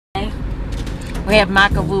We have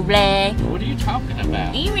Michael Bublé. What are you talking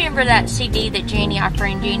about? You remember that CD that Jenny, our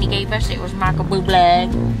friend Jenny, gave us? It was Michael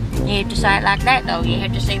Bublé. You have to say it like that, though. You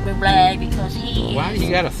have to say Bublé because he is... Why do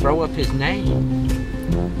you gotta throw up his name?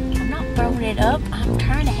 I'm not throwing it up. I'm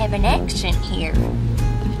trying to have an accent here.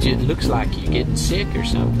 It looks like you're getting sick or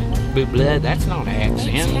something. Bublé, that's not an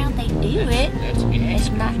accent. That's how they do it. That's It's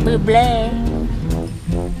not Bublé.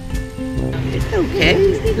 It's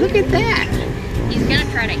okay. Look at that. He's gonna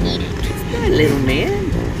try to eat it. It's not, little man.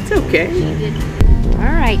 It's okay.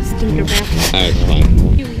 Alright, Stinkerback. That's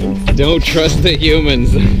fine. Don't trust the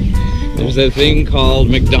humans. There's a thing called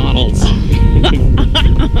McDonald's.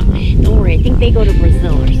 Don't worry, I think they go to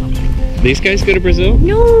Brazil or something. These guys go to Brazil?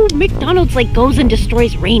 No, McDonald's like goes and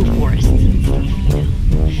destroys rainforests and stuff, you know.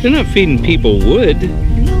 They're not feeding people wood.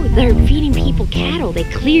 No, they're feeding people cattle. They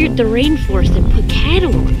cleared the rainforest and put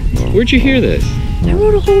cattle on it. Where'd you hear this? I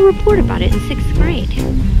wrote a whole report about it in 6th grade.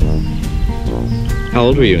 How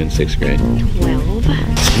old were you in 6th grade? 12.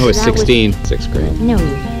 I was 16. 6th grade. No.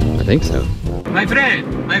 I think so. My friend,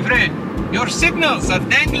 your signals are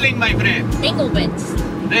dangling, my friend. Dinglebits.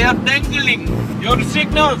 They are dangling. Your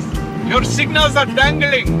signals are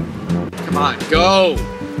dangling. Come on, go!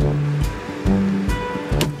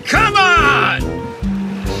 Come on!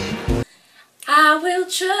 I will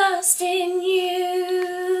trust in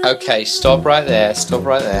you. Okay, stop right there, stop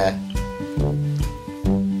right there.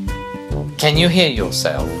 Can you hear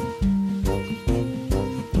yourself? I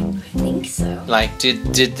think so. Like,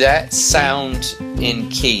 did that sound in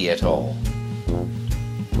key at all?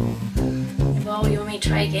 Well, you want me to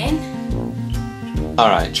try again?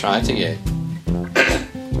 Alright, try it again.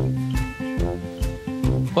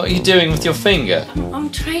 What are you doing with your finger? I'm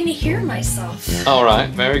trying to hear myself.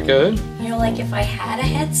 Alright, very good. You know, like if I had a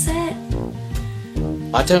headset.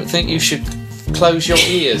 I don't think you should close your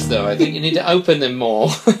ears though. I think you need to open them more.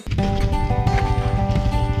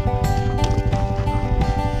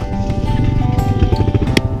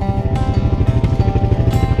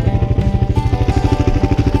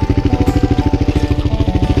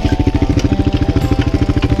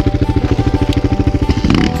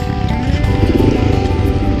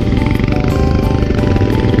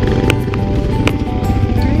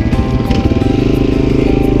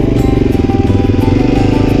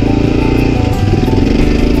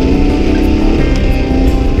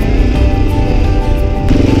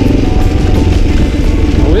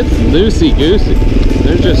 Loosey-goosey.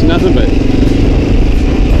 There's just nothing but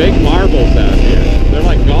big marbles out here. They're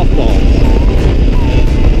like golf balls.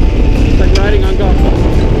 It's like riding on golf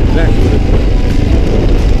balls. Exactly what it's like.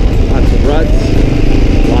 Lots of ruts.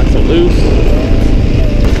 Lots of loose.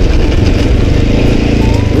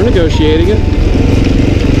 We're negotiating it.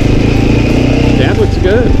 Dad looks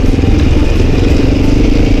good.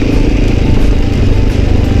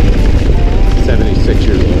 76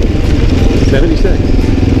 years old. 76.